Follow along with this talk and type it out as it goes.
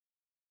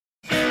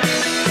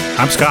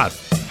I'm Scott.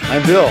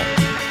 I'm Bill.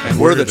 And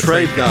we're the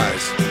Trade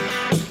Guys.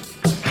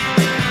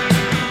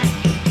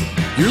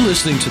 You're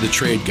listening to The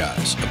Trade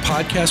Guys, a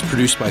podcast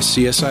produced by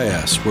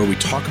CSIS where we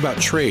talk about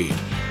trade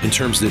in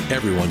terms that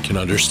everyone can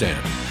understand.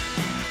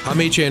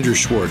 I'm H. Andrew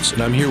Schwartz,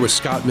 and I'm here with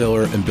Scott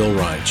Miller and Bill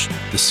Reinsch,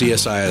 the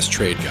CSIS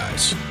Trade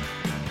Guys.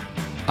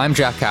 I'm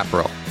Jack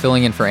Caporal,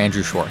 filling in for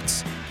Andrew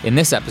Schwartz. In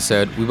this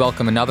episode, we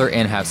welcome another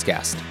in-house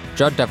guest.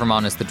 Judd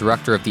Devermont is the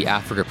director of the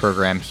Africa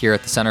program here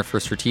at the Center for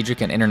Strategic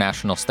and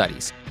International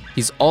Studies.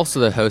 He's also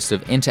the host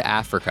of Into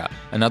Africa,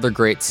 another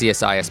great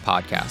CSIS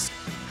podcast.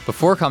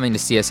 Before coming to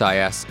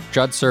CSIS,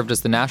 Judd served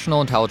as the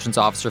National Intelligence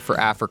Officer for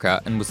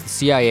Africa and was the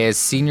CIA's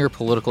senior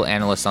political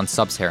analyst on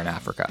sub-Saharan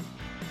Africa.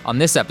 On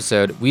this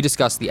episode, we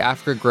discuss the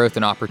Africa Growth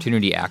and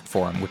Opportunity Act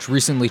Forum, which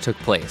recently took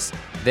place.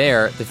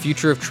 There, the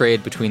future of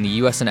trade between the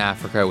U.S. and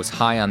Africa was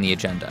high on the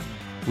agenda.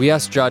 We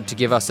asked Judd to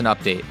give us an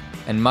update,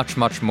 and much,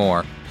 much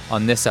more,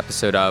 on this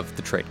episode of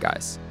The Trade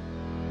Guys.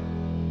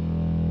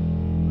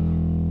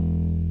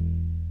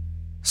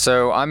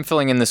 So I'm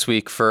filling in this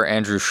week for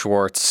Andrew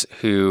Schwartz,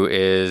 who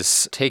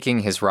is taking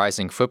his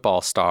rising football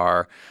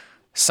star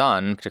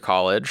son to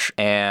college,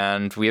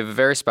 and we have a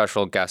very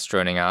special guest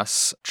joining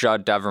us,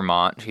 Judd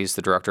Devermont. He's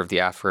the director of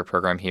the Africa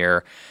program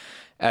here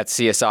at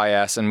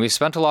CSIS, and we've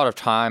spent a lot of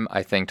time,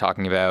 I think,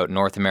 talking about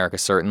North America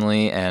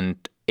certainly, and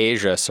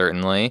Asia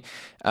certainly,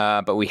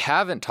 but we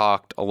haven't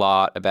talked a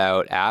lot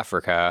about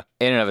Africa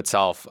in and of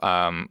itself.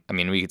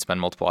 We could spend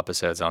multiple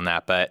episodes on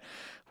that, but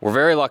we're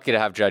very lucky to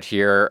have Judd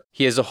here.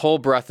 He has a whole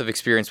breadth of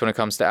experience when it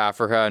comes to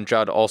Africa, and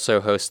Judd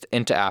also hosts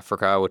Into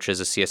Africa, which is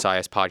a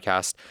CSIS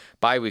podcast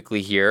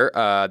bi-weekly here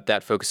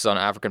that focuses on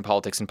African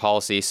politics and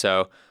policy.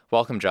 So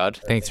welcome, Judd.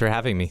 Thanks for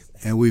having me.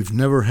 And we've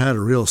never had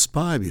a real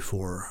spy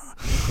before,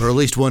 or at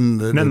least one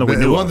that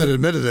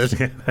admitted it.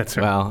 Yeah, that's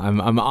right. Well,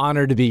 I'm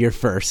honored to be your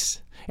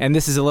first. And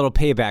this is a little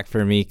payback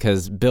for me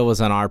because Bill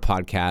was on our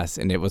podcast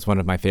and it was one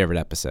of my favorite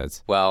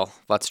episodes. Well,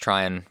 let's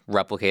try and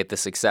replicate the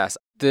success.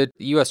 The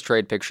U.S.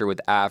 trade picture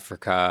with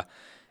Africa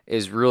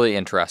is really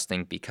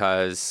interesting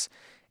because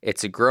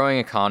it's a growing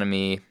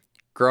economy,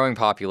 growing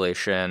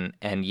population,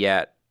 and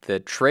yet the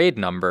trade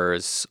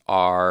numbers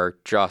are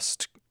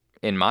just,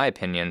 in my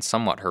opinion,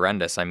 somewhat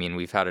horrendous. I mean,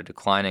 we've had a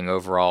declining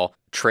overall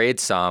trade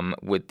sum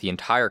with the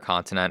entire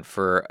continent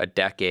for a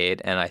decade,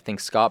 and I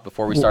think, Scott,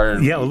 before we started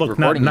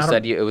recording, you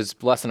said it was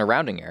less than a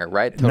rounding error,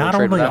 right? Total not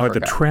trade only with are Africa.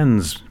 the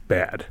trends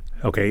bad,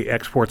 okay,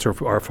 exports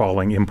are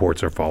falling,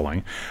 imports are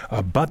falling,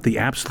 but the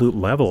absolute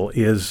level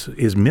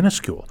is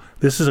minuscule.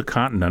 This is a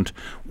continent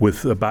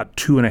with about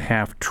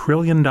 $2.5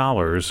 trillion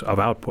of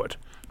output.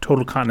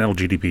 Total continental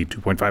GDP,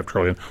 $2.5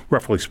 trillion,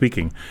 roughly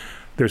speaking.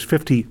 There's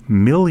 $50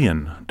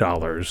 million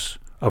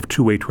of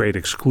two-way trade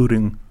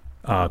excluding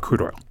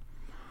crude oil.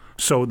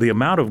 So the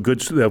amount of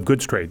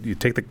goods trade, you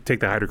take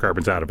the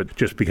hydrocarbons out of it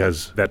just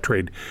because that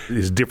trade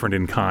is different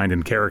in kind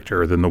and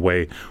character than the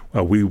way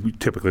we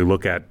typically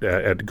look at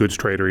goods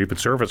trade or even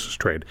services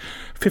trade.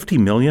 50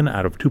 million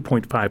out of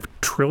 2.5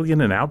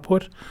 trillion in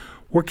output?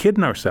 We're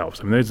kidding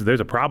ourselves. I mean, there's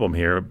a problem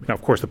here. Now,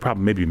 of course, the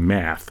problem may be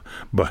math,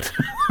 but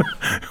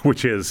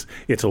which is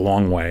it's a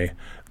long way.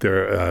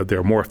 There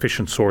are more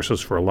efficient sources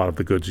for a lot of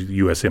the goods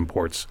U.S.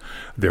 imports.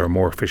 There are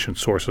more efficient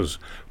sources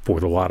for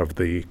a lot of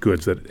the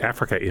goods that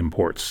Africa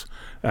imports.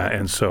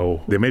 And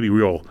so there may be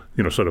real,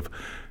 sort of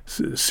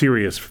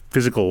serious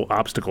physical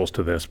obstacles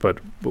to this, but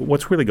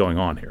what's really going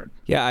on here?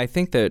 Yeah, I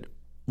think that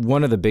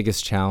one of the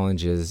biggest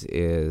challenges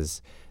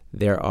is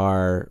there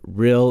are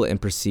real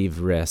and perceived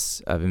risks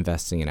of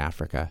investing in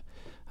Africa.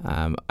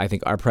 I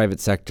think our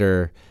private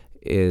sector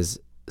is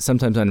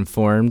sometimes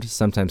uninformed,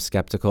 sometimes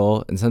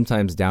skeptical, and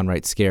sometimes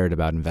downright scared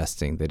about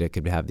investing, that it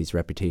could have these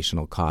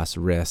reputational costs,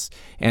 risks,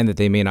 and that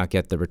they may not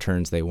get the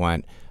returns they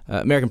want.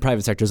 American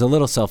private sector is a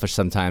little selfish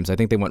sometimes. I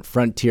think they want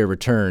frontier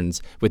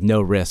returns with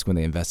no risk when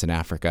they invest in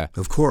Africa.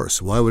 Of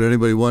course. Why would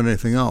anybody want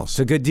anything else? It's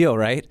a good deal,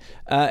 right?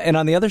 And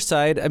on the other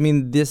side,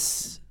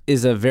 this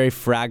is a very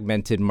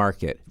fragmented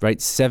market, right?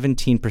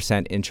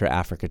 17%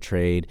 intra-Africa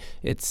trade.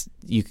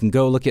 You can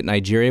go look at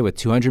Nigeria with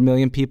 200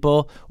 million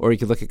people, or you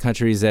could look at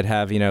countries that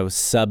have,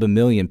 sub 1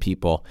 million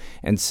people.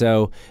 And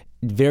so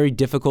very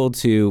difficult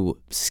to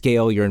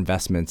scale your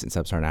investments in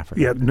sub-Saharan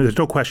Africa. Yeah, there's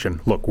no question.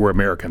 Look, we're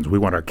Americans. We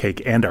want our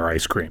cake and our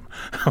ice cream.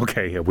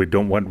 Okay, we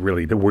don't want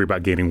really to worry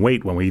about gaining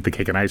weight when we eat the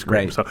cake and ice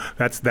cream. Right. So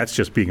that's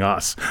just being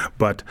us.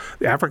 But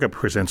Africa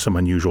presents some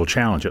unusual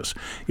challenges.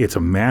 It's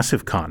a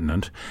massive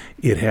continent.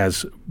 It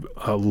has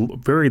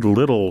very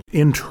little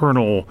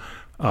internal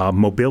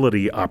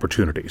mobility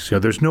opportunities.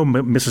 There's no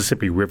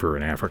Mississippi River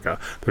in Africa.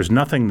 There's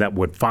nothing that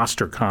would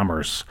foster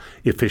commerce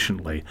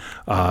efficiently,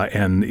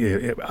 and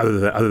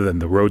other than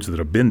the roads that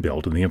have been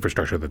built and the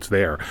infrastructure that's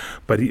there.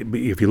 But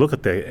if you look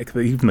at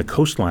even the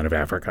coastline of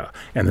Africa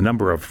and the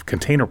number of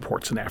container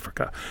ports in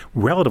Africa,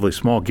 relatively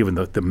small given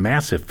the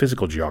massive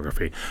physical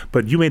geography.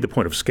 But you made the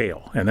point of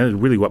scale, and that is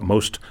really what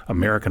most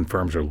American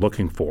firms are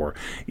looking for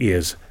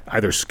is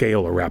either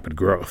scale or rapid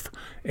growth.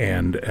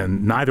 And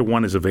neither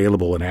one is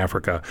available in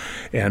Africa.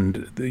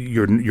 And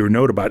your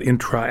note about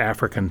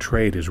intra-African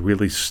trade is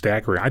really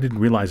staggering. I didn't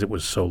realize it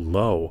was so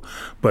low.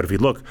 But if you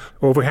look,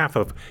 over half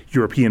of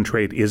European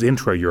trade is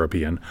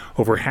intra-European.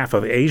 Over half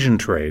of Asian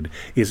trade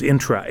is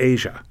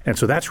intra-Asia. And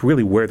so that's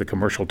really where the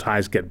commercial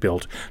ties get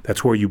built.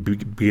 That's where you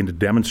begin to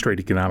demonstrate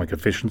economic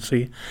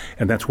efficiency.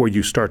 And that's where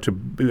you start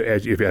to,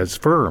 as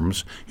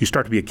firms, you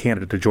start to be a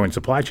candidate to join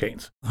supply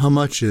chains. How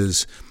much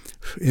is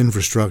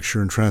infrastructure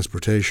and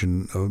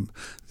transportation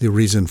the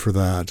reason for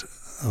that,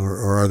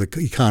 or are the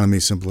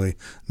economies simply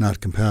not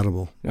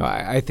compatible? No,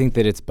 I think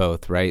that it's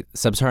both, right?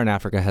 Sub-Saharan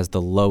Africa has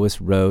the lowest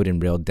road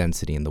and rail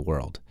density in the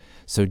world.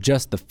 So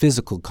just the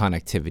physical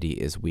connectivity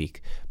is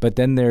weak. But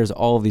then there's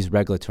all of these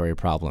regulatory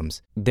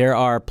problems. There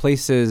are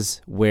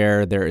places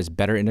where there is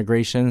better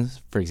integration,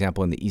 for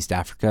example, in the East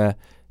Africa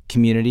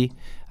community.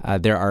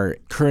 There are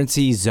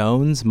currency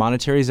zones,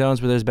 monetary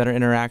zones where there's better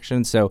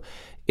interaction. So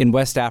in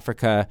West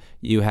Africa,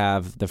 you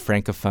have the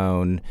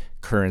Francophone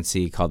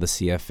currency called the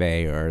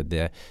CFA or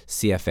the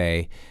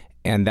CFA,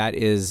 and that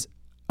is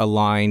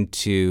aligned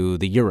to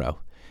the euro.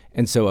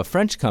 And so a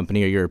French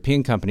company or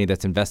European company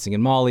that's investing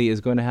in Mali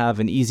is going to have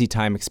an easy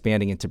time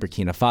expanding into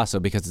Burkina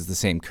Faso because it's the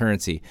same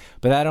currency.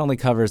 But that only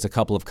covers a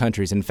couple of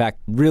countries. In fact,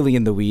 really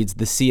in the weeds,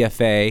 the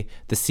CFA,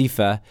 the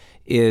CFA,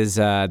 is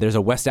there's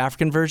a West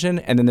African version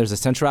and then there's a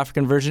Central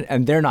African version,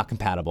 and they're not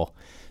compatible.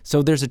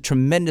 So there's a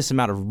tremendous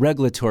amount of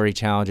regulatory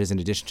challenges in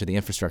addition to the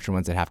infrastructure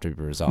ones that have to be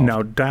resolved.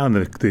 Now, down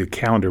the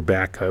calendar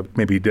back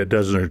maybe a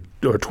dozen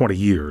or 20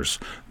 years,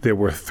 there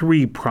were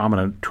three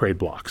prominent trade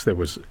blocs. There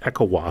was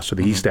ECOWAS, or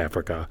the East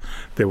Africa.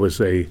 There was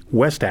a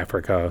West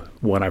Africa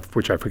one,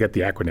 which I forget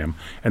the acronym,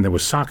 and there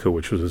was SACU,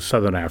 which was the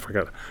Southern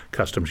Africa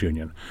Customs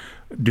Union.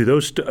 Do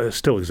those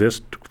still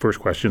exist? First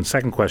question.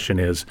 Second question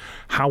is,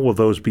 how will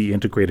those be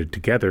integrated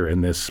together in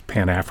this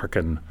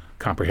Pan-African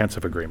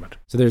Comprehensive Agreement?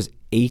 So there's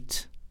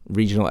 8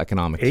 regional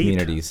economic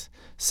communities.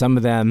 Some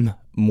of them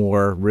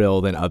more real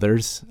than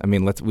others. I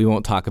mean, we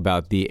won't talk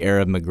about the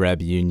Arab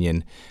Maghreb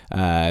Union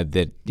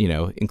that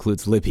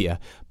includes Libya,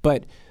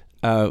 but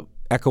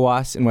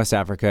ECOWAS in West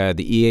Africa,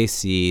 the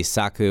EAC,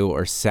 SACU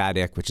or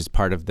SADC, which is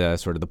part of the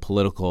sort of the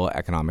political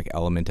economic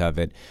element of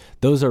it,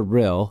 those are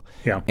real.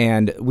 Yeah.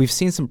 And we've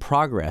seen some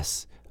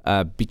progress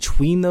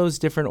between those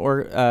different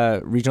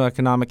regional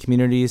economic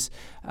communities,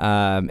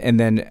 and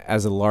then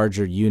as a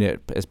larger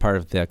unit as part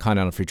of the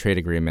Continental Free Trade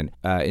Agreement.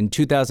 In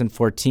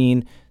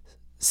 2014,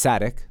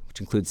 SADC,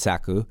 which includes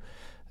SACU,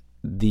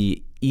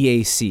 the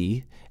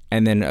EAC,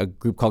 and then a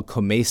group called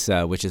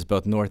COMESA, which is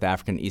both North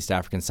African and East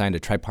African, signed a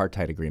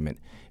tripartite agreement.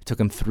 It took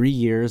them 3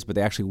 years, but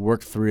they actually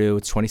worked through,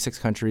 it's 26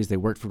 countries, they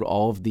worked through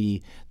all of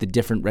the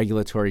different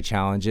regulatory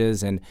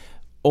challenges, and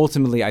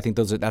ultimately, I think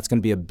that's going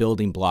to be a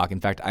building block.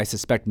 In fact, I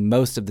suspect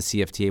most of the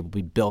CFTA will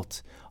be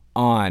built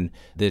on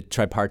the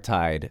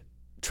tripartite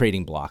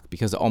trading block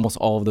because almost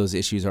all of those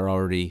issues are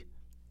already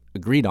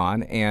agreed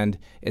on, and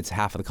it's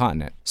half of the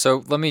continent.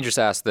 So let me just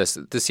ask this.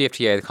 The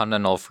CFTA, the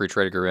Continental Free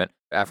Trade Agreement,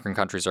 African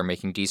countries are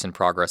making decent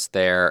progress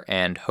there,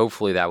 and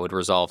hopefully that would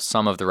resolve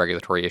some of the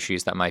regulatory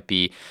issues that might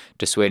be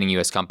dissuading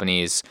U.S.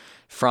 companies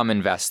from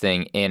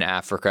investing in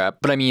Africa.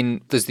 But I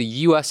mean, does the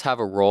U.S. have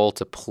a role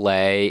to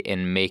play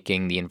in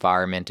making the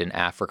environment in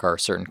Africa or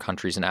certain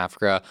countries in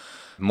Africa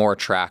more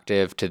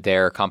attractive to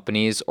their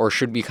companies, or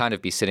should we kind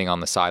of be sitting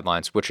on the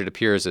sidelines, which it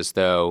appears as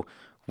though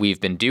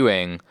we've been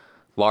doing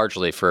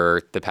largely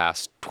for the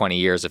past 20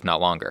 years, if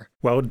not longer?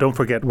 Well, don't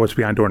forget what's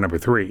behind door number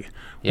 3,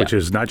 which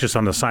is not just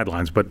on the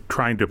sidelines, but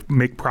trying to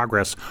make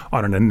progress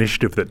on an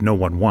initiative that no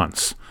one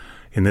wants.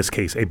 In this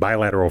case, a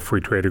bilateral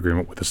free trade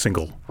agreement with a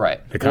single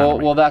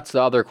economy. Well, that's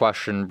the other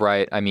question,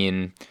 right? I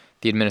mean,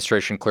 the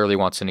administration clearly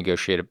wants to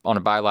negotiate on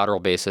a bilateral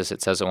basis.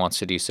 It says it wants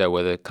to do so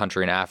with a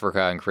country in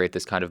Africa and create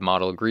this kind of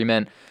model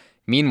agreement.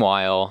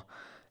 Meanwhile,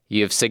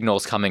 you have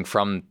signals coming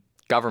from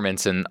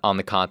governments on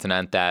the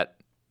continent that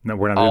no,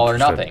 we're not all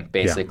interested. Or nothing,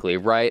 basically,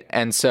 right?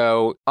 And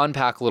so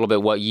unpack a little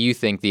bit what you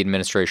think the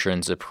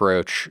administration's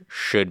approach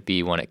should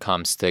be when it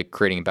comes to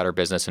creating a better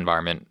business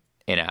environment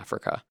in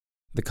Africa.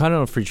 The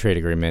Continental Free Trade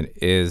Agreement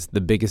is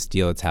the biggest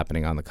deal that's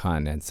happening on the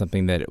continent,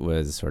 something that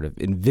was sort of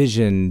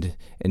envisioned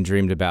and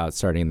dreamed about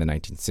starting in the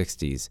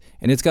 1960s.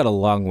 And it's got a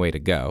long way to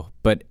go.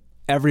 But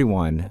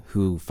everyone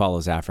who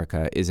follows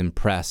Africa is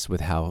impressed with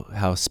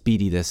how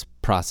speedy this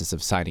process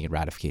of signing and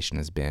ratification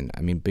has been.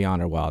 I mean,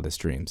 beyond our wildest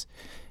dreams.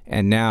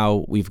 And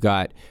now we've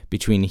got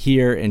between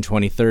here and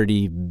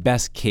 2030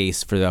 best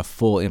case for the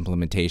full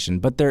implementation.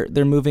 But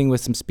they're moving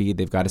with some speed.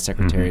 They've got a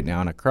secretariat now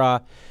in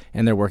Accra,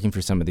 and they're working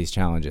for some of these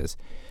challenges.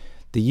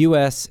 The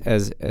U.S.,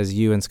 as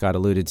you and Scott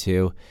alluded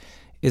to,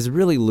 is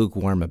really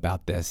lukewarm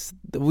about this.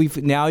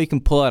 Now you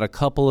can pull out a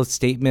couple of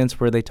statements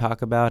where they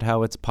talk about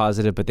how it's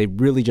positive, but they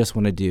really just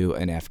want to do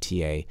an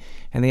FTA.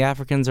 And the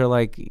Africans are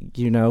like,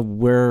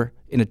 we're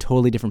in a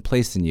totally different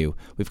place than you.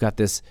 We've got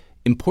this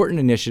important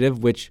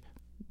initiative, which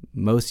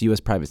most U.S.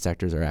 private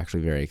sectors are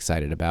actually very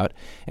excited about.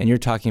 And you're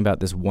talking about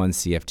this one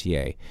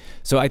CFTA.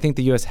 So I think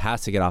the U.S.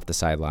 has to get off the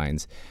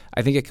sidelines.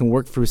 I think it can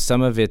work through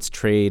some of its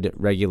trade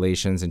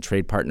regulations and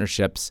trade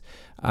partnerships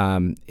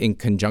in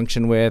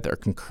conjunction with or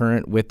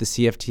concurrent with the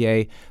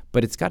CFTA,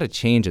 but it's got to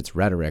change its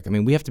rhetoric. I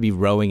mean, we have to be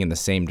rowing in the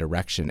same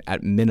direction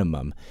at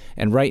minimum.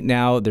 And right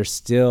now, there's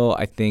still,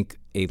 I think,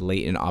 a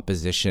latent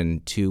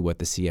opposition to what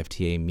the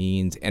CFTA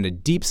means and a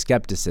deep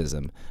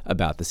skepticism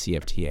about the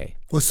CFTA.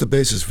 What's the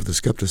basis for the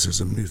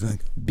skepticism, do you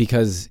think?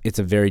 Because it's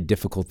a very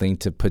difficult thing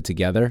to put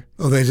together.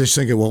 Oh, they just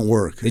think it won't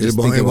work. It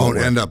won't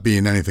end up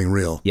being anything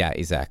real. Yeah,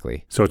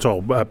 exactly. So it's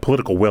all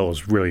political will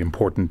is really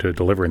important to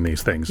delivering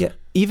these things. Yeah.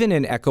 Even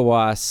in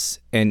ECOWAS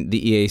and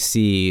the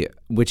EAC,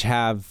 which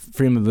have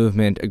freedom of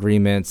movement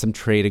agreements, some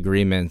trade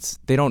agreements,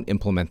 they don't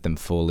implement them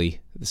fully.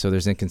 So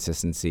there's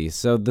inconsistency.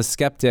 So the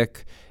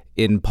skeptic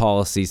in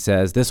policy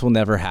says this will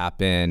never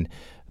happen.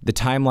 The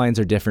timelines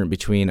are different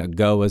between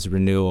AGOA's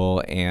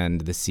renewal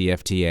and the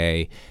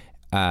CFTA.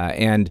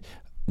 And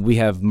we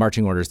have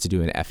marching orders to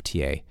do an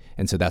FTA.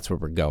 And so that's where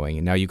we're going.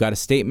 And now you got a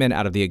statement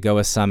out of the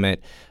AGOA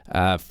summit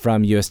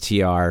from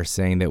USTR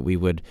saying that we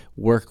would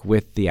work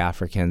with the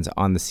Africans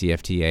on the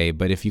CFTA.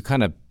 But if you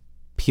kind of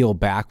peel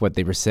back what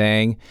they were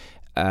saying,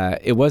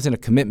 it wasn't a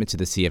commitment to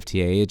the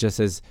CFTA. It just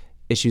says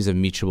issues of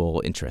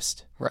mutual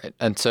interest. Right.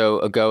 And so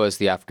AGOA is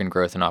the African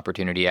Growth and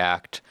Opportunity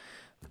Act,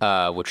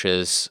 which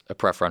is a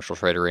preferential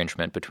trade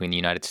arrangement between the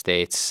United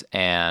States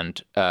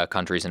and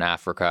countries in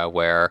Africa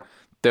where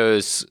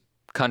those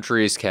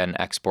countries can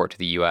export to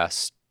the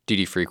U.S.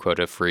 duty-free,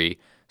 quota-free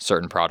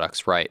certain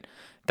products, right?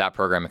 That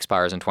program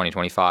expires in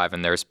 2025,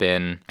 and there's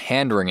been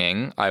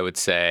hand-wringing, I would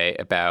say,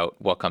 about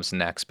what comes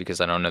next because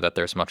I don't know that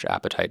there's much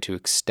appetite to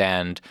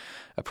extend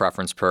a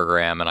preference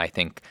program. And I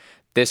think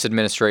this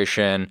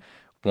administration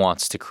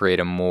wants to create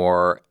a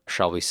more,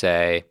 shall we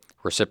say,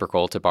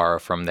 reciprocal, to borrow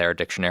from their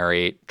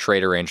dictionary,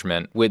 trade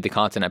arrangement with the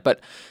continent.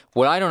 But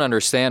what I don't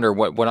understand or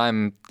what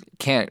I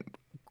can't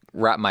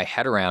wrap my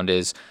head around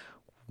is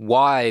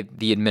why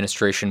the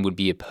administration would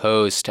be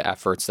opposed to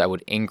efforts that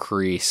would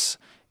increase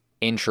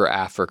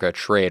intra-Africa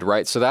trade,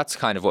 right? So that's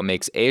kind of what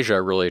makes Asia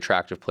a really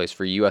attractive place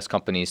for U.S.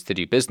 companies to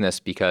do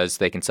business because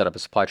they can set up a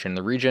supply chain in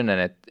the region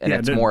and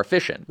it's more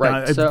efficient,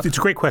 right? It's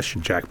a great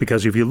question, Jack,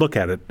 because if you look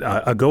at it,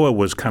 AGOA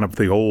was kind of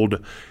the old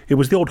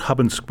hub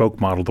and spoke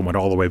model that went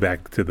all the way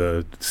back to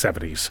the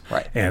 70s,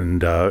 right?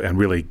 And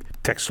really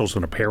textiles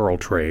and apparel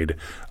trade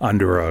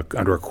under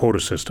a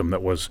quota system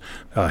that was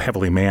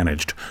heavily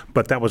managed,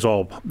 but that was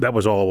all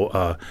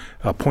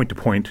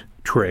point-to-point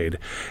trade.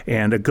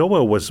 And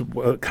AGOA was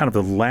kind of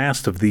the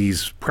last of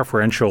these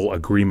preferential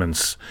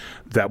agreements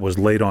that was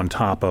laid on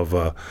top of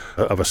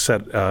a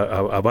set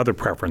of other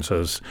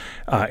preferences.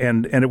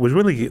 And it was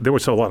really, there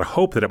was a lot of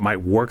hope that it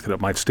might work, that it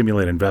might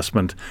stimulate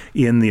investment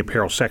in the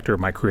apparel sector, it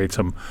might create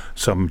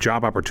some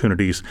job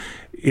opportunities.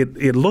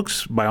 It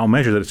looks by all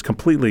measures that it's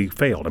completely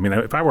failed. I mean,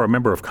 if I were a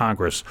member of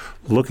Congress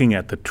looking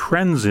at the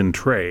trends in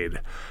trade,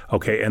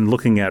 okay, and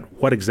looking at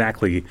what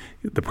exactly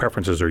the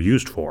preferences are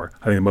used for,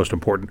 I think the most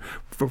important,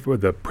 for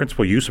the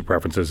principal use of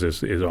preferences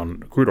is on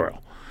crude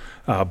oil.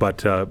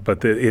 But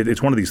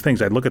it's one of these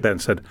things. I'd look at that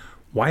and said,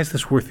 why is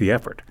this worth the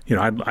effort? You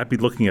know, I'd be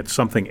looking at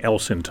something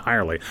else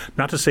entirely.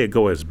 Not to say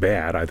AGOA is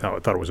bad. I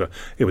thought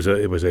it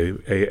was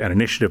an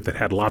initiative that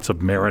had lots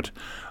of merit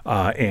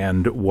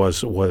and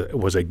was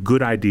a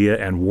good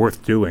idea and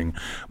worth doing.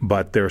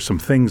 But there are some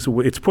things.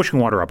 It's pushing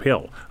water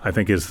uphill, I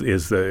think, is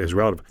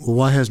relative. Well,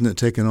 why hasn't it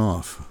taken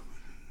off,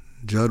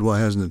 Judd? Why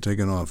hasn't it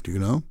taken off? Do you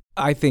know?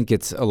 I think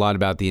it's a lot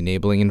about the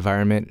enabling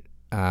environment.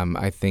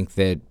 I think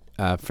that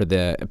for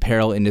the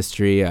apparel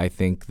industry, I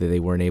think that they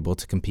weren't able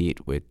to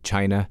compete with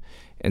China.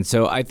 And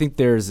so I think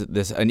there's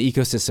an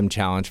ecosystem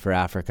challenge for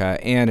Africa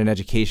and an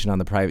education on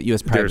the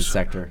U.S. private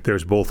sector.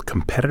 There's both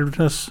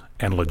competitiveness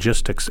and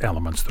logistics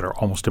elements that are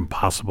almost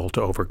impossible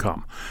to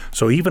overcome.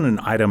 So even in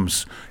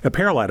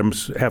apparel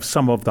items have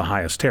some of the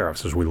highest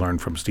tariffs, as we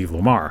learned from Steve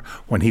Lamar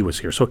when he was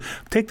here. So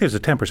there's a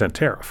 10%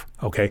 tariff,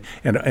 okay?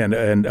 And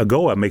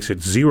AGOA makes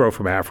it 0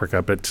 from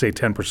Africa, but say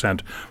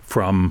 10%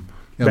 from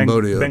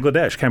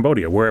Bangladesh,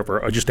 Cambodia, wherever,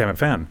 or just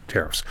MFN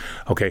tariffs.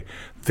 Okay,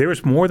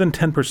 there's more than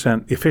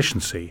 10%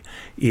 efficiency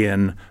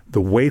in the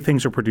way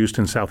things are produced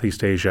in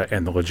Southeast Asia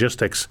and the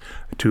logistics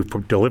to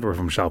deliver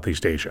from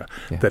Southeast Asia.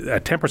 Yeah. A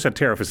 10%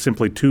 tariff is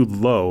simply too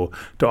low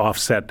to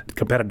offset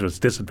competitive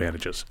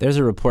disadvantages. There's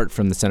a report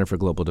from the Center for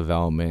Global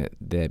Development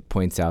that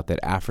points out that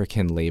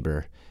African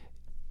labor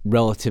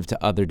relative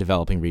to other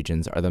developing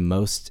regions are the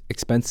most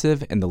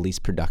expensive and the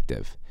least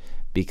productive,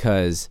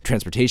 because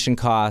transportation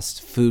costs,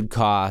 food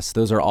costs,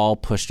 those are all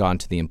pushed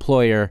onto the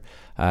employer.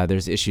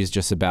 There's issues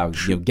just about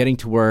getting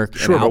to work.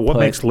 Sure, but what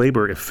makes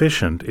labor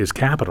efficient is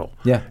capital.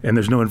 Yeah. And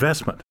there's no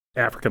investment.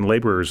 African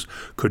laborers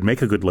could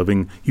make a good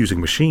living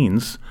using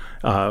machines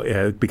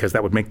because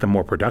that would make them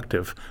more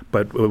productive.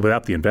 But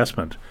without the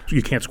investment,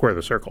 you can't square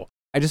the circle.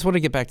 I just want to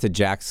get back to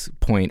Jack's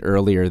point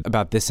earlier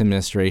about this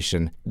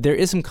administration. There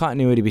is some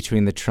continuity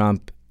between the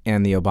Trump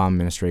and the Obama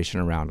administration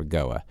around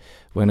AGOA.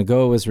 When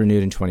AGOA was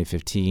renewed in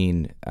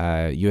 2015,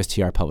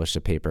 USTR published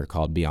a paper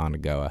called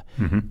Beyond AGOA.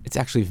 It's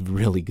actually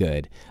really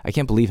good. I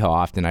can't believe how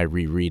often I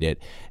reread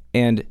it.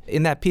 And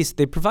in that piece,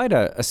 they provide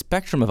a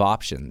spectrum of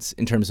options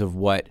in terms of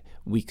what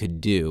we could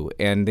do.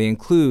 And they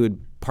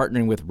include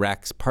partnering with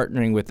REX,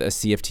 partnering with a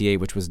CFTA,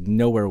 which was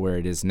nowhere where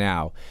it is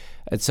now.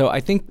 And so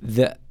I think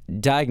the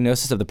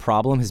diagnosis of the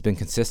problem has been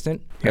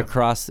consistent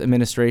across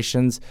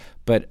administrations,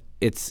 but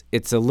it's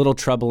a little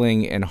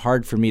troubling and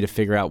hard for me to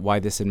figure out why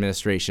this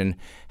administration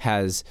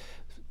has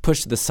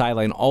pushed to the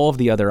sideline all of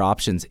the other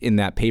options in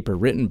that paper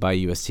written by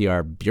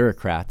USTR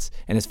bureaucrats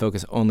and is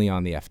focused only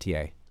on the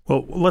FTA.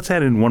 Well, let's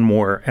add in one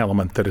more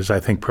element that is, I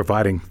think,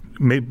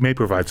 may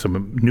provide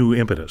some new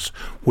impetus,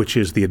 which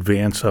is the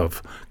advance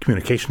of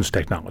communications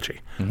technology.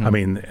 I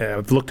mean,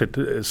 I've looked at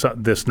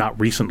this not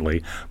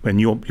recently, and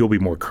you'll be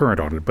more current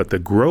on it, but the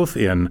growth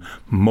in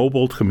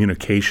mobile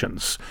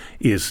communications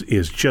is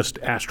just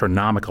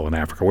astronomical in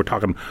Africa. We're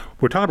talking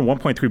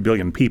 1.3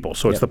 billion people,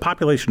 so it's the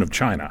population of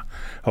China,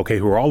 okay,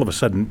 who are all of a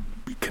sudden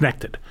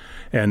connected.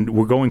 And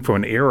we're going from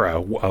an era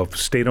of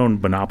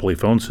state-owned monopoly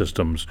phone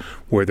systems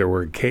where there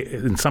were,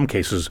 in some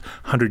cases,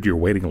 100-year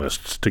waiting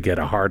lists to get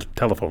a hard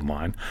telephone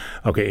line,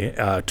 okay,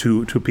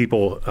 to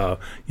people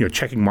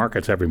checking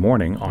markets every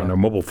morning on their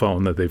mobile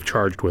phone that they've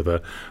charged with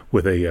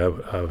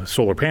a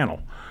solar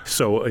panel.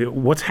 So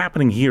what's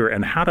happening here,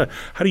 and how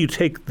do you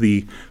take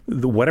the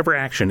whatever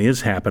action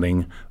is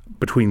happening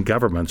between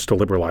governments to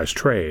liberalize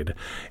trade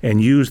and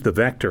use the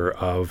vector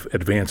of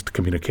advanced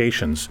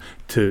communications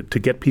to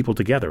get people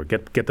together,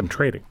 get them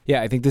trading?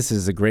 Yeah, I think this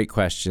is a great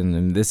question,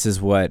 and this is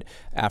what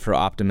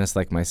Afro-optimists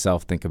like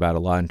myself think about a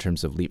lot in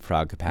terms of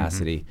leapfrog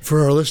capacity.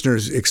 For our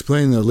listeners,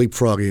 explain the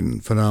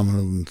leapfrogging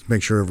phenomenon,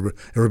 make sure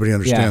everybody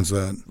understands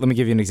that. Let me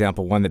give you an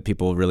example, one that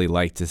people really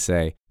like to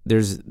say.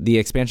 There's the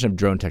expansion of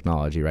drone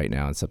technology right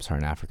now in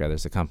sub-Saharan Africa.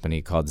 There's a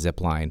company called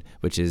Zipline,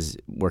 which is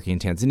working in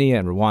Tanzania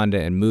and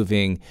Rwanda and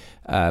moving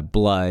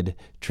blood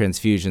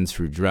transfusions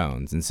through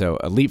drones. And so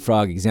a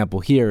leapfrog example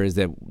here is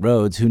that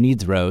Rhodes, who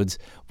needs roads,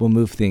 will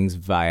move things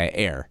via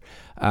air.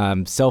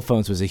 Cell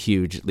phones was a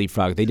huge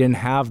leapfrog. They didn't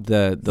have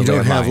the You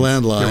don't have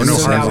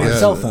landlines. Now we have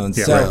cell phones.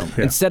 Yeah, so right.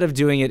 instead of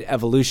doing it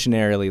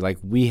evolutionarily like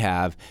we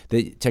have,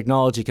 the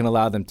technology can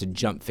allow them to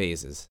jump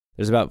phases.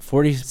 There's about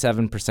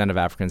 47% of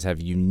Africans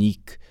have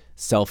unique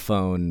cell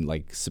phone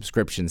like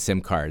subscription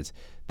SIM cards.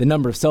 The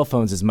number of cell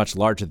phones is much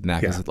larger than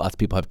that because lots of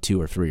people have 2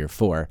 or 3 or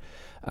 4.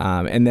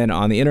 And then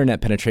on the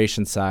internet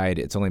penetration side,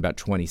 it's only about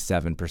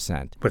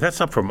 27%. But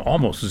that's up from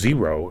almost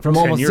zero. From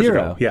 10 almost years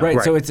zero, ago. Yeah, right?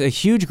 So it's a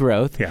huge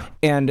growth. Yeah.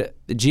 And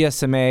the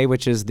GSMA,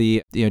 which is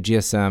the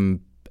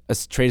GSM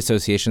trade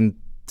association,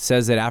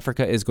 says that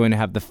Africa is going to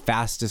have the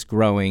fastest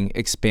growing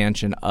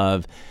expansion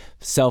of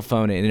cell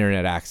phone and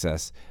internet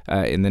access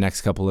in the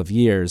next couple of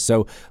years.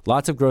 So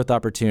lots of growth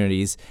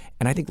opportunities,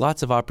 and I think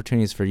lots of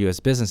opportunities for U.S.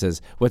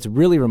 businesses. What's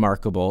really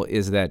remarkable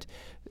is that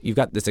you've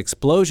got this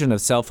explosion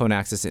of cell phone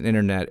access and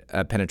internet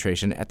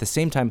penetration. At the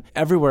same time,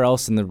 everywhere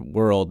else in the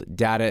world,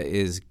 data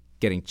is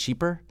getting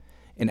cheaper.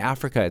 In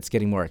Africa, it's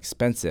getting more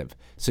expensive.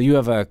 So you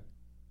have a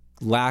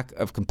lack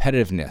of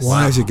competitiveness.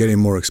 Why is it getting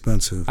more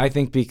expensive? I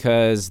think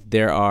because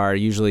there are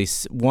usually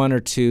 1 or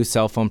 2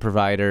 cell phone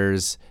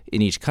providers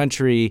in each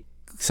country.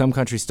 Some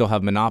countries still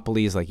have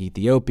monopolies like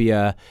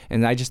Ethiopia,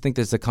 and I just think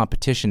there's a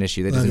competition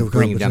issue that isn't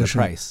bringing down the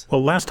price.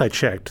 Well, last I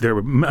checked, there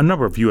were a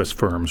number of U.S.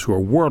 firms who are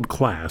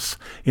world-class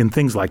in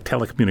things like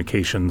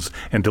telecommunications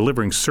and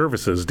delivering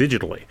services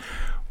digitally.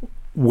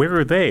 Where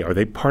are they? Are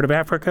they part of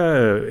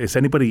Africa? Is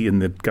anybody in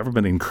the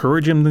government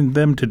encouraging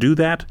them to do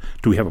that?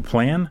 Do we have a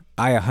plan?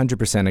 I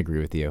 100% agree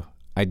with you.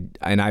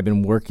 I've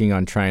been working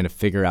on trying to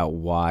figure out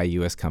why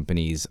U.S.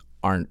 companies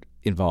aren't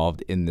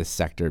involved in this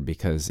sector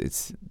because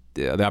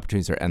the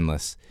opportunities are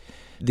endless.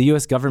 The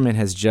U.S. government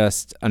has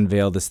just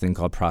unveiled this thing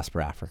called Prosper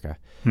Africa.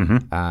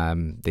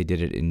 They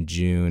did it in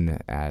June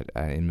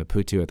in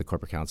Maputo at the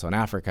Corporate Council on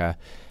Africa.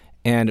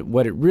 And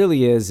what it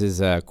really is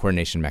a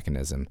coordination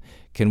mechanism.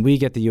 Can we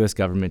get the U.S.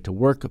 government to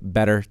work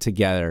better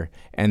together,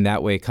 and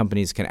that way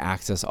companies can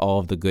access all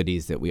of the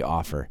goodies that we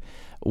offer?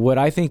 What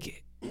I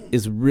think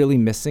is really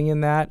missing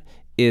in that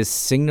is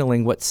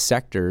signaling what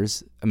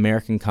sectors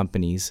American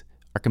companies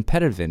are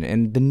competitive in,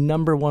 and the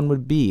number one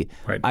would be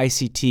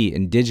ICT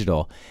and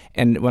digital.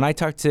 And when I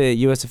talk to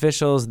U.S.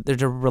 officials,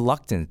 they're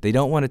reluctant. They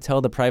don't want to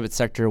tell the private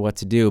sector what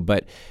to do.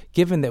 But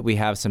given that we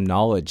have some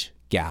knowledge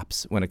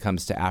gaps when it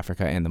comes to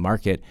Africa and the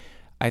market,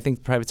 I think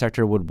the private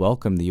sector would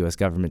welcome the U.S.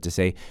 government to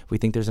say, we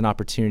think there's an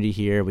opportunity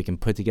here. We can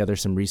put together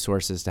some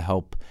resources to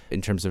help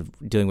in terms of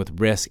dealing with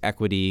risk,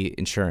 equity,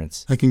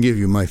 insurance. I can give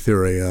you my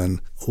theory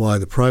on why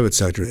the private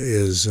sector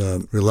is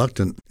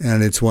reluctant,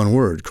 and it's one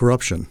word: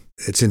 corruption.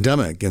 It's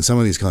endemic in some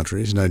of these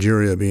countries,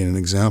 Nigeria being an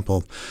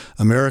example.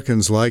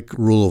 Americans like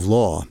rule of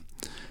law.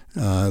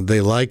 They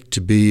like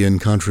to be in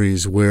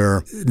countries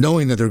where,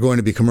 knowing that there are going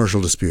to be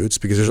commercial disputes,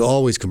 because there's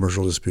always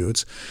commercial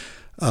disputes,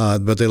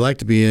 but they like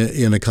to be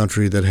in a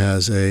country that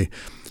has a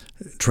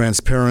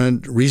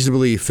transparent,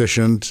 reasonably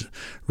efficient,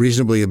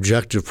 reasonably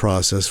objective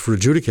process for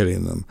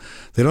adjudicating them.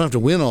 They don't have to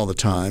win all the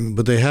time,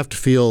 but they have to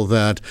feel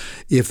that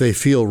if they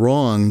feel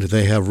wronged,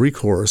 they have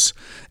recourse,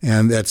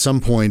 and at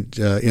some point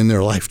in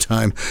their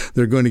lifetime,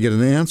 they're going to get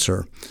an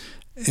answer.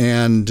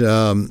 And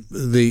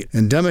the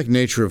endemic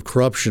nature of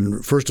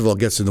corruption, first of all,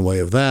 gets in the way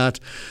of that.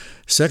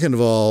 Second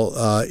of all,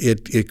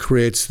 it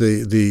creates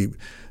an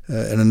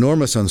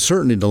enormous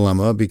uncertainty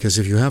dilemma, because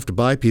if you have to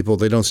buy people,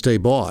 they don't stay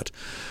bought.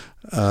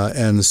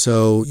 And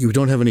so you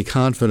don't have any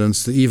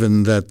confidence that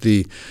even that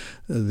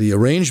the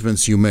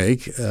arrangements you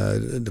make,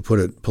 to put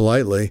it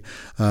politely,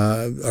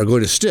 are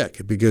going to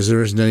stick, because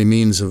there isn't any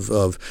means of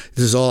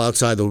this is all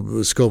outside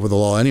the scope of the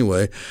law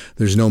anyway.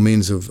 There's no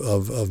means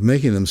of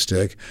making them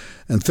stick.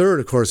 And third,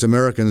 of course,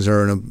 Americans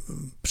are in a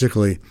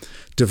particularly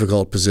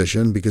difficult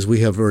position because we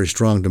have very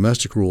strong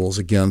domestic rules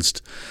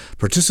against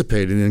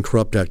participating in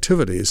corrupt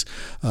activities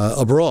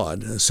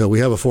abroad. So we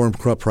have a Foreign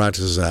Corrupt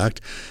Practices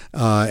Act,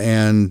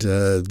 and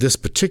this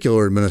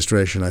particular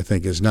administration, I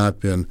think, has not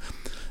been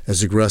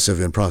as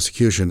aggressive in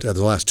prosecution as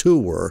the last two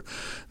were.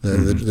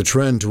 The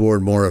trend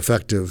toward more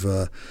effective,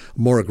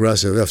 more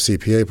aggressive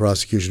FCPA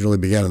prosecution really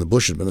began in the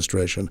Bush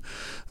administration,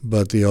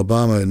 but the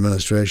Obama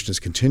administration has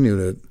continued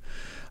it.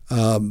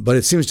 But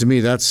it seems to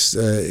me that's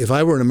if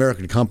I were an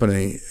American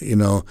company,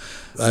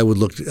 I would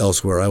look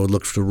elsewhere. I would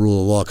look to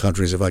rule of law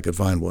countries if I could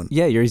find one.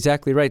 Yeah, you're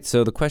exactly right.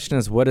 So the question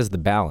is, what is the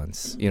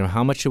balance?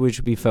 How much should we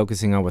be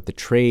focusing on what the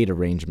trade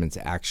arrangements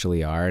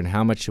actually are, and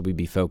how much should we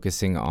be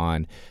focusing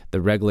on the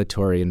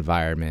regulatory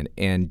environment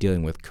and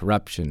dealing with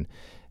corruption?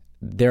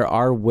 There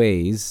are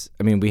ways.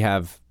 We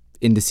have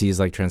indices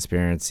like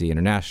Transparency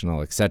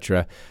International, et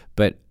cetera,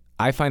 but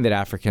I find that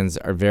Africans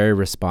are very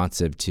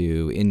responsive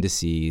to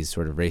indices,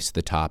 sort of race to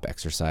the top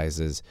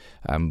exercises.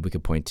 We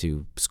could point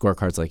to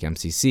scorecards like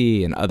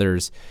MCC and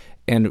others.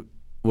 And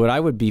what I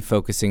would be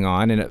focusing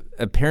on, and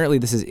apparently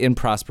this is in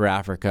Prosper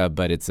Africa,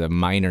 but it's a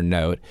minor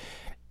note,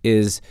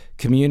 is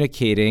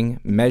communicating,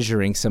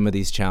 measuring some of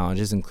these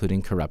challenges,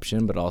 including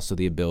corruption, but also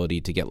the ability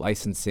to get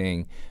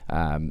licensing,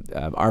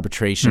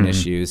 arbitration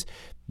issues,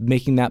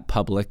 making that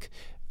public.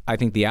 I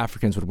think the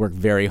Africans would work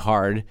very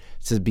hard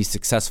to be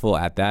successful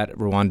at that.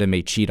 Rwanda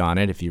may cheat on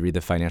it. If you read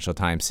the Financial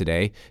Times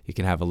today, you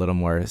can have a little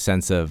more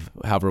sense of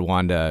how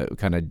Rwanda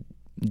kind of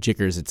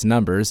jiggers its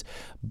numbers.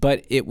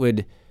 But it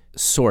would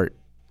sort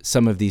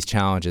some of these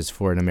challenges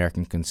for an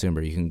American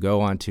consumer. You can go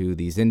onto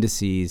these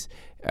indices,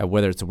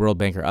 whether it's a World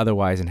Bank or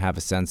otherwise, and have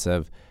a sense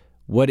of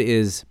what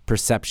is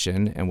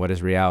perception and what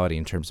is reality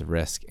in terms of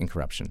risk and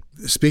corruption.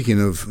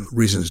 Speaking of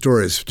recent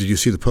stories, did you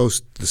see the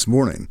Post this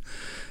morning?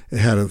 It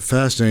had a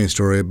fascinating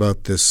story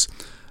about this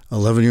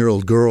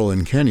 11-year-old girl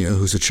in Kenya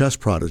who's a chess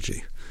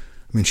prodigy.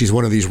 She's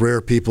one of these rare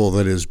people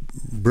that is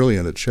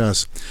brilliant at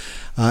chess.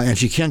 And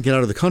she can't get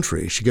out of the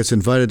country. She gets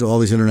invited to all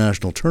these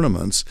international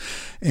tournaments,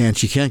 and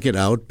she can't get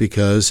out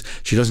because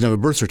she doesn't have a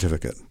birth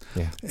certificate.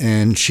 Yeah.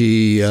 And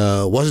she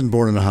wasn't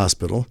born in a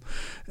hospital.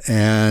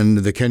 And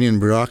the Kenyan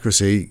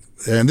bureaucracy,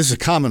 and this is a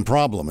common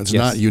problem, it's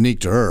not unique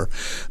to her,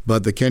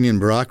 but the Kenyan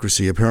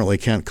bureaucracy apparently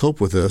can't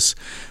cope with this.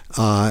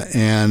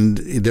 And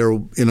they're,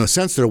 in a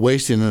sense, they're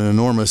wasting an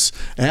enormous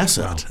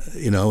asset,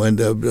 and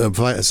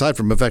aside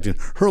from affecting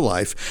her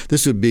life,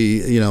 this would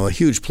be, a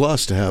huge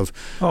plus to have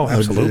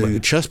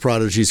chess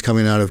prodigies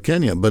coming out of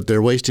Kenya, but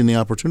they're wasting the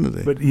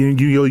opportunity. But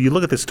you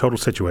look at this total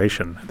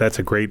situation, that's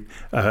a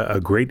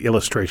great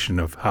illustration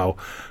of how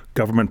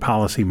government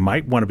policy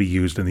might want to be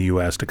used in the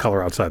U.S. to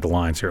color outside the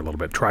lines here a little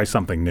bit, try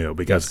something new.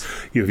 Because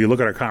if you look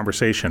at our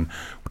conversation,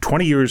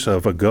 20 years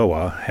of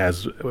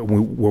AGOA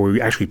where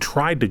we actually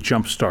tried to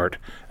jumpstart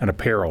an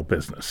apparel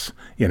business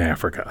in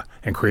Africa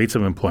and create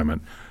some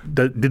employment,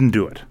 didn't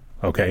do it.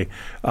 Okay,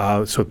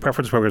 so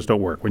preference programs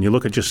don't work. When you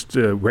look at just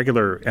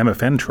regular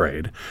MFN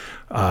trade,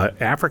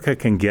 Africa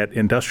can get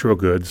industrial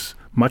goods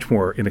much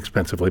more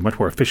inexpensively, much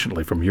more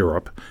efficiently from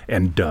Europe,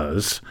 and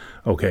does.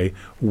 Okay,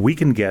 we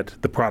can get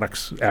the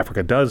products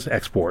Africa does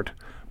export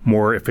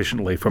more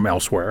efficiently from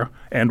elsewhere,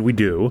 and we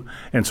do.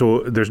 And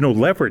so there's no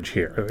leverage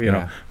here.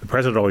 The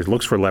president always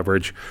looks for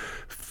leverage.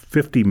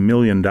 $50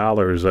 million in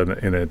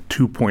a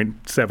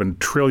 $2.7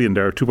 trillion,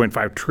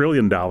 $2.5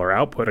 trillion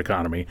output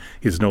economy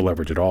is no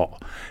leverage at all.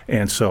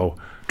 And so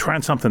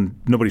trying something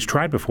nobody's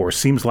tried before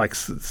seems like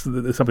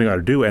something I ought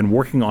to do, and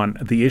working on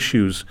the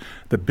issues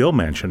that Bill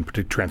mentioned,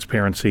 particularly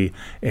transparency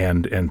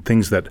and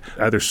things that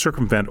either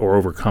circumvent or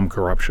overcome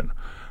corruption.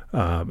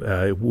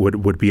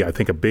 Would be, I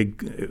think, a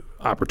big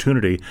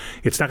opportunity.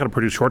 It's not going to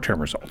produce short-term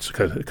results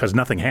because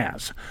nothing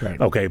has. Right.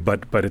 Okay,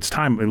 but it's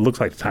time. It looks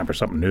like it's time for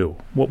something new.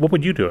 What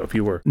would you do if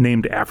you were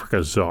named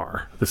Africa's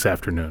czar this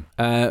afternoon?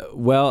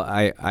 Well,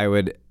 I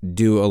would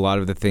do a lot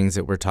of the things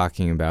that we're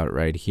talking about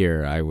right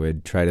here. I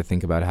would try to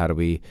think about how do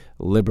we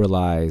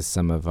liberalize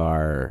some of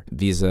our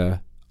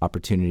visa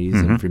opportunities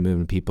and free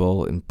movement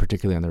people, and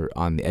particularly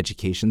on the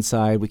education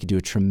side. We could do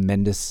a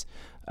tremendous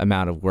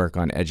amount of work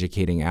on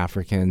educating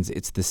Africans.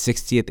 It's the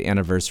 60th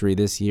anniversary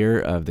this year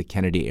of the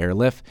Kennedy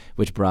Airlift,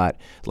 which brought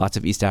lots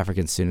of East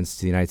African students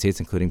to the United States,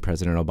 including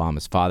President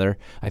Obama's father.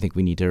 I think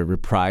we need to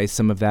reprise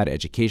some of that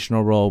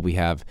educational role. We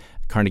have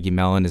Carnegie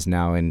Mellon is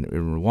now in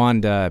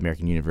Rwanda,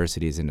 American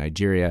University is in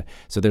Nigeria.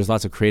 So there's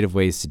lots of creative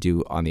ways to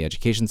do on the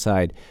education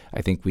side.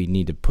 I think we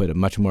need to put a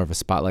much more of a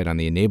spotlight on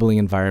the enabling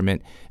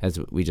environment, as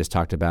we just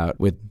talked about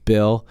with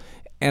Bill.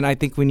 And I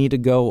think we need to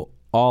go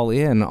all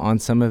in on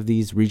some of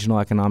these regional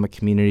economic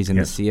communities in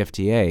the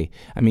CFTA.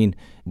 I mean,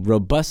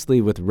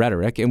 robustly with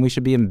rhetoric, and we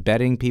should be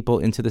embedding people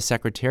into the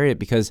Secretariat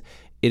because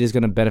it is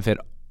going to benefit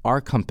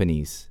our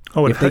companies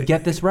if they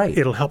get this right.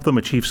 It'll help them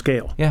achieve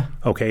scale. Yeah.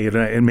 Okay.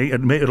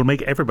 It'll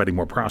make everybody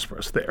more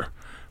prosperous there.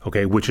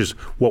 Okay, which is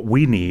what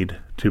we need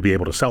to be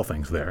able to sell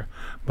things there.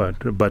 But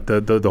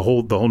the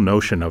whole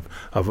notion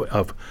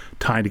of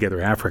tying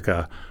together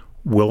Africa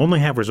will only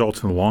have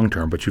results in the long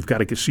term, but you've got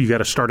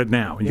to start it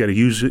now. You got to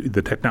use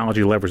the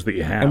technology levers that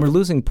you have. And we're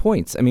losing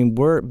points. I mean,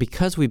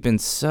 because we've been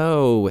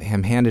so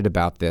ham-handed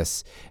about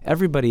this,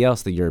 everybody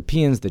else, the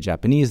Europeans, the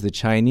Japanese, the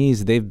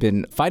Chinese, they've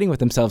been fighting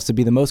with themselves to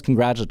be the most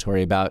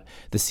congratulatory about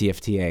the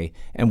CFTA.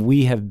 And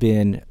we have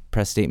been,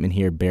 press statement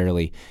here,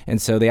 barely.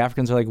 And so the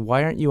Africans are like,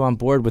 why aren't you on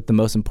board with the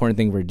most important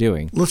thing we're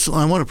doing?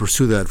 I want to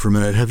pursue that for a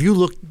minute. Have you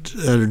looked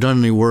at or done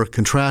any work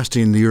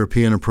contrasting the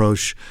European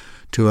approach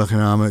to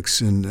economics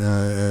and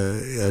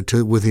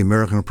with the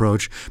American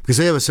approach? Because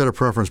they have a set of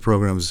preference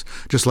programs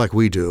just like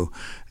we do.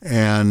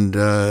 And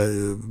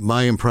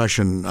my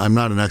impression, I'm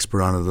not an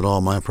expert on it at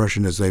all, my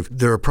impression is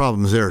there are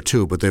problems there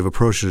too, but they've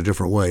approached it a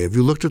different way. Have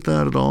you looked at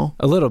that at all?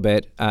 A little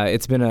bit.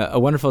 It's been a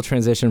wonderful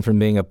transition from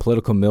being a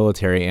political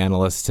military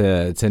analyst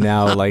to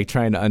now like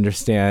trying to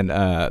understand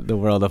the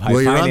world of high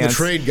finance. Well, you're on the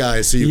trade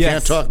guys, so you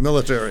can't talk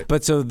military.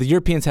 But so the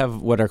Europeans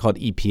have what are called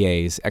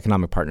EPAs,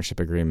 economic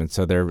partnership agreements.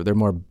 So they're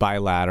more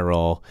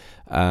bilateral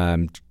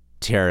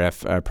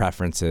tariff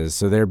preferences.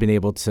 So they've been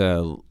able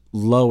to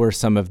lower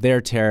some of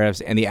their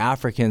tariffs, and the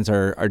Africans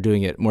are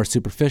doing it more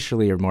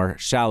superficially or more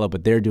shallow,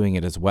 but they're doing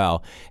it as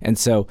well. And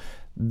so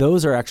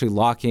those are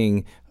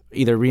actually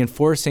either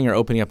reinforcing or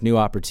opening up new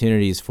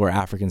opportunities for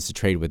Africans to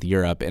trade with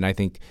Europe. And I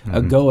think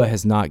AGOA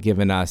has not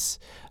given us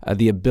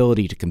the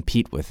ability to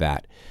compete with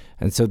that.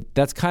 And so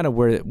that's kind of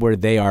where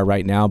they are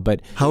right now.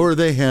 But how are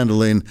they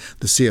handling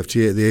the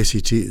CFTA, the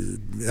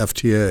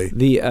FTA?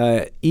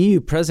 The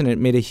EU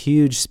president made a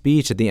huge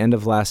speech at the end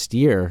of last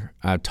year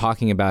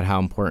talking about how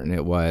important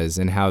it was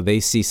and how they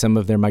see some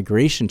of their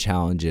migration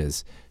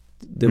challenges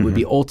that would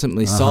be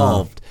ultimately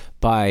solved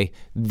by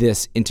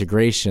this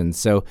integration.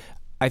 So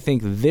I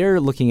think they're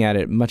looking at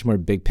it much more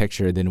big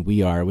picture than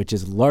we are, which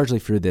is largely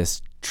through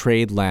this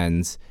trade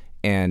lens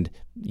and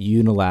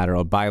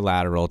unilateral,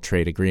 bilateral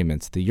trade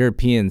agreements. The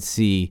Europeans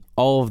see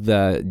all of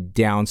the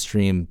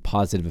downstream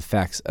positive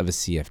effects of a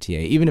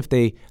CFTA, even if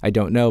I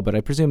don't know, but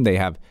I presume they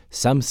have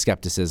some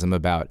skepticism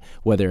about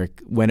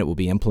when it will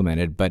be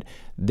implemented, but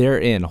they're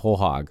in whole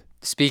hog.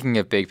 Speaking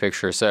of big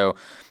picture, so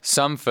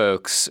some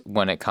folks,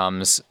 when it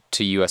comes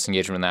to U.S.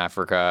 engagement in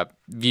Africa,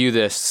 view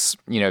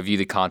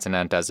the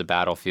continent as a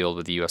battlefield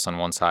with the U.S. on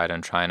one side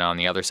and China on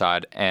the other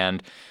side.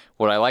 And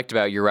what I liked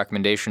about your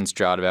recommendations,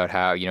 Judd, about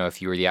how,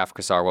 if you were the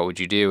Africa czar, what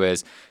would you do,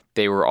 is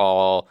they were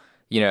all,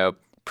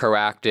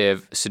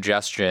 proactive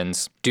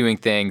suggestions, doing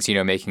things,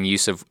 making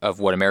use of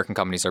what American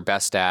companies are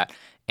best at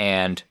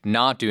and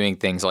not doing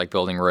things like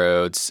building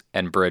roads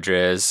and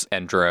bridges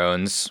and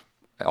drones,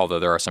 although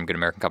there are some good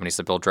American companies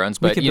that build drones.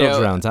 But, we can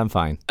build drones. I'm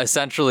fine.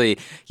 Essentially,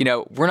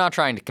 we're not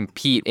trying to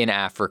compete in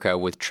Africa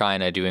with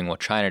China doing what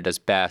China does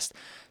best.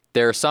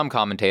 There are some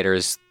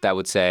commentators that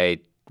would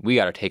say, we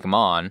got to take them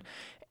on.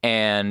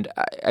 And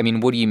I mean,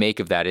 what do you make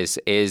of that? Is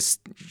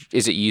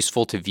it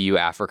useful to view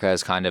Africa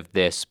as kind of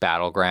this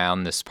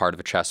battleground, this part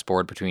of a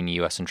chessboard between the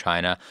U.S. and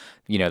China,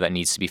 that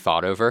needs to be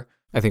fought over?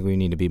 I think we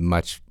need to be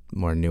much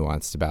more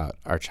nuanced about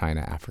our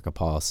China-Africa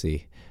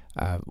policy.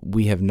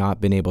 We have not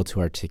been able to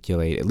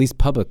articulate, at least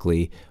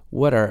publicly,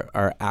 what are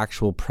our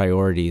actual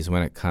priorities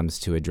when it comes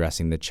to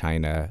addressing the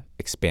China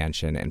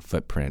expansion and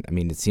footprint. I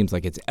mean, it seems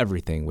like it's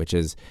everything, which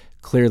is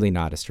clearly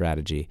not a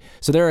strategy.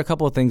 So there are a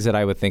couple of things that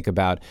I would think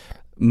about.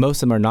 Most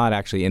of them are not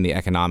actually in the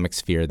economic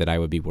sphere that I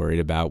would be worried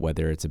about,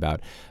 whether it's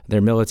about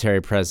their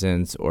military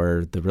presence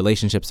or the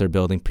relationships they're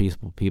building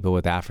people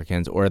with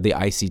Africans or the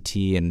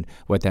ICT and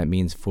what that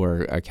means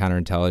for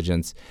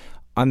counterintelligence.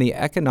 On the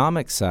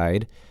economic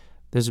side,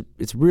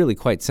 it's really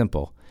quite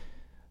simple.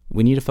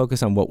 We need to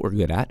focus on what we're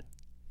good at.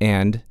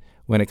 And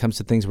when it comes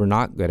to things we're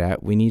not good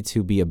at, we need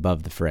to be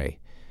above the fray.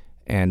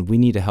 And we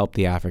need to help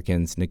the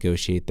Africans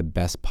negotiate the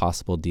best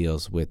possible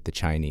deals with the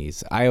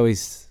Chinese. I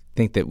always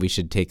think that we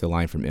should take a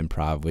line from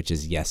improv, which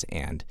is yes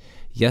and.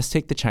 Yes,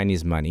 take the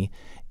Chinese money,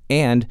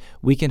 and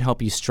we can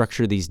help you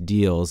structure these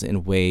deals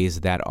in ways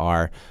that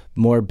are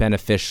more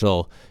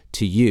beneficial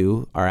to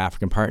you, our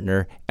African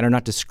partner, and are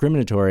not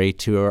discriminatory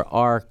to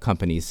our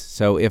companies.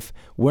 So if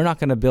we're not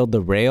going to build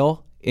the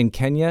rail in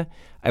Kenya,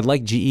 I'd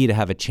like GE to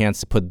have a chance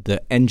to put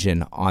the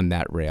engine on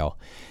that rail.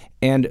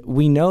 And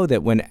we know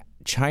that when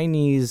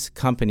Chinese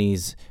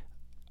companies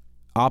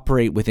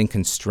operate within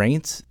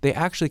constraints, they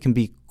actually can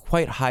be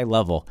quite high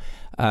level.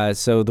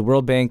 So the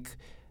World Bank,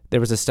 there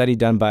was a study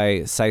done by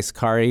Saiz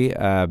Kari,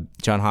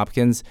 Johns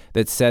Hopkins,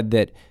 that said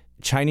that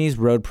Chinese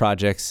road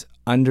projects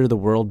under the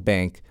World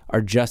Bank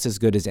are just as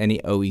good as any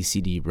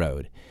OECD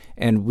road.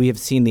 And we have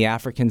seen the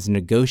Africans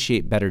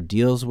negotiate better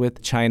deals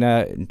with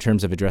China in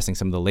terms of addressing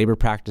some of the labor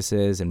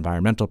practices,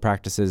 environmental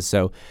practices.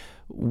 So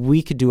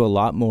we could do a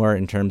lot more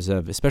in terms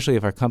of, especially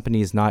if our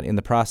company is not in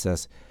the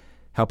process,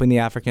 helping the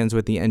Africans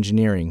with the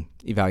engineering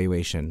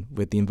evaluation,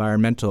 with the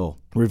environmental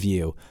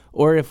review.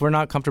 Or if we're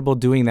not comfortable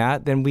doing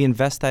that, then we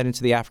invest that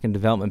into the African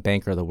Development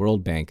Bank or the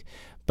World Bank.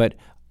 But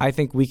I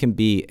think we can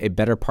be a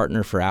better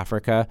partner for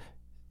Africa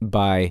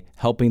by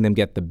helping them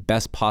get the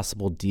best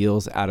possible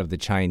deals out of the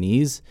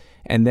Chinese,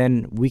 and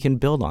then we can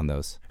build on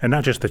those. And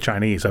not just the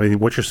Chinese. I mean,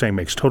 what you're saying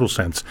makes total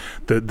sense.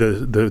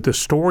 The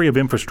story of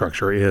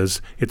infrastructure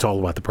is it's all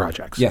about the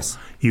projects. Yes.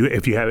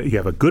 If you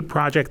have a good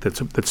project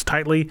that's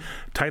tightly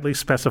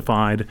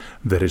specified,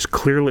 that is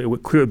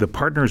clear, the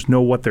partners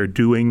know what they're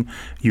doing.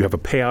 You have a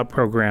payout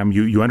program.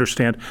 You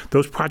understand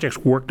those projects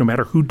work no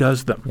matter who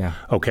does them. Yeah.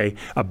 Okay.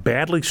 A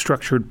badly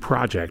structured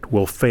project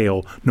will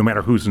fail no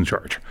matter who's in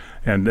charge.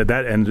 And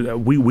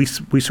we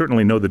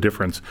certainly know the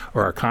difference,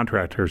 or our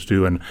contractors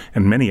do, and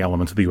many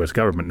elements of the U.S.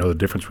 government know the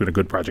difference between a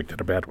good project and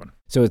a bad one.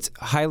 So it's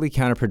highly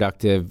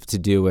counterproductive to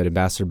do what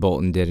Ambassador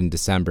Bolton did in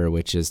December,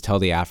 which is tell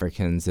the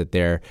Africans that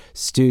they're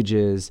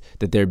stooges,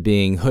 that they're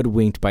being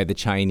hoodwinked by the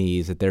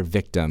Chinese, that they're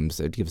victims.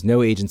 It gives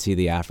no agency to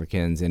the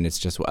Africans, and it's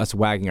just us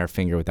wagging our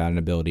finger without an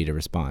ability to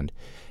respond.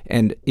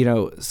 And,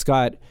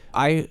 Scott,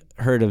 I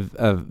heard of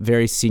a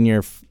very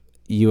senior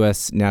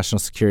U.S. national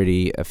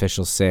security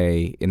officials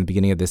say in the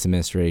beginning of this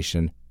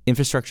administration,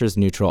 infrastructure is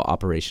neutral,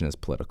 operation is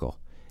political.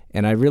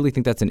 And I really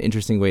think that's an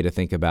interesting way to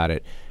think about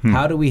it.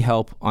 How do we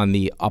help on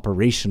the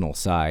operational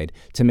side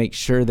to make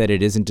sure that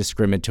it isn't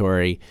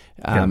discriminatory?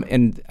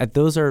 And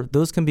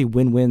those can be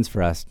win-wins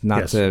for us,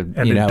 not to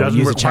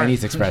use a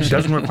Chinese expression. It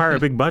doesn't require a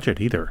big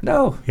budget either.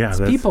 No, it's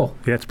people.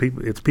 Yeah, it's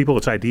people,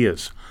 it's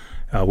ideas,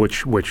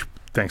 which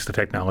thanks to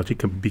technology,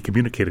 can be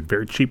communicated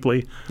very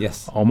cheaply,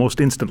 yes, almost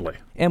instantly.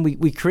 And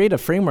we create a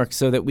framework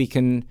so that we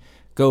can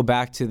go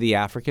back to the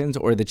Africans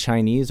or the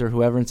Chinese or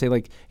whoever and say,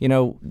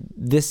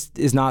 this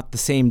is not the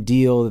same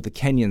deal that the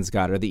Kenyans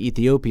got or the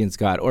Ethiopians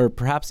got, or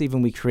perhaps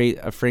even we create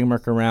a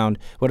framework around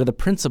what are the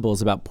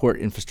principles about port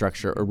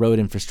infrastructure or road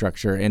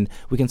infrastructure, and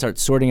we can start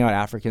sorting out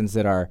Africans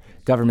that are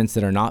governments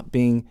that are not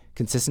being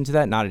consistent to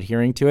that, not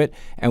adhering to it,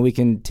 and we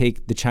can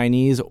take the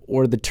Chinese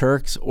or the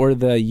Turks or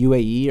the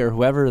UAE or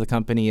whoever the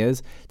company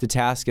is to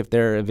task if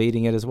they're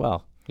evading it as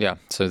well. Yeah,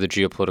 so the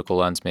geopolitical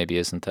lens maybe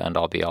isn't the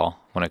end-all be-all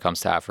when it comes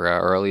to Africa,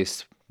 or at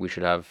least we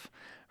should have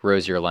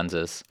rosier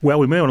lenses. Well,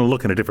 we may want to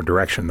look in a different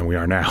direction than we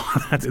are now.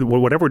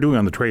 Whatever we're doing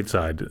on the trade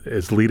side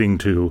is leading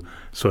to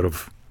sort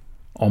of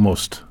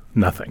almost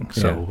nothing.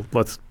 So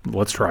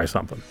let's try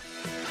something.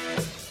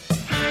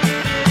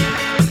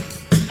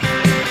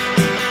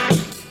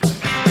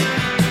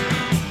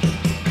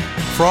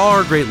 For all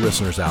our great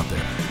listeners out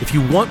there, if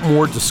you want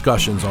more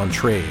discussions on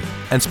trade,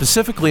 and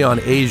specifically on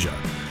Asia,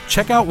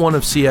 check out one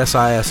of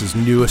CSIS's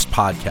newest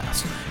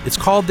podcasts. It's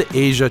called The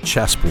Asia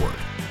Chessboard.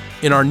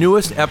 In our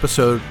newest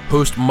episode,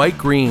 host Mike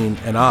Green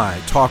and I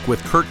talk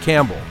with Kurt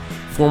Campbell,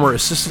 former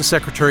Assistant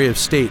Secretary of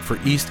State for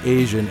East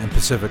Asian and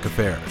Pacific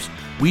Affairs.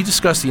 We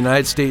discuss the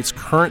United States'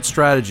 current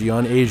strategy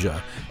on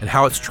Asia and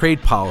how its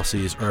trade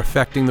policies are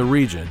affecting the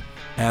region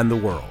and the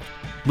world.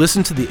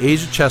 Listen to The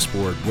Asia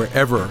Chessboard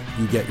wherever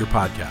you get your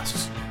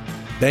podcasts.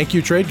 Thank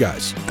you, Trade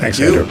Guys. Thanks,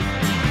 Andrew.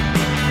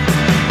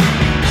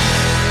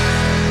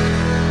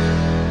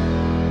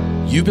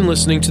 You've been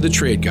listening to The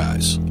Trade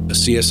Guys, a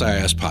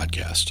CSIS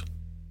podcast.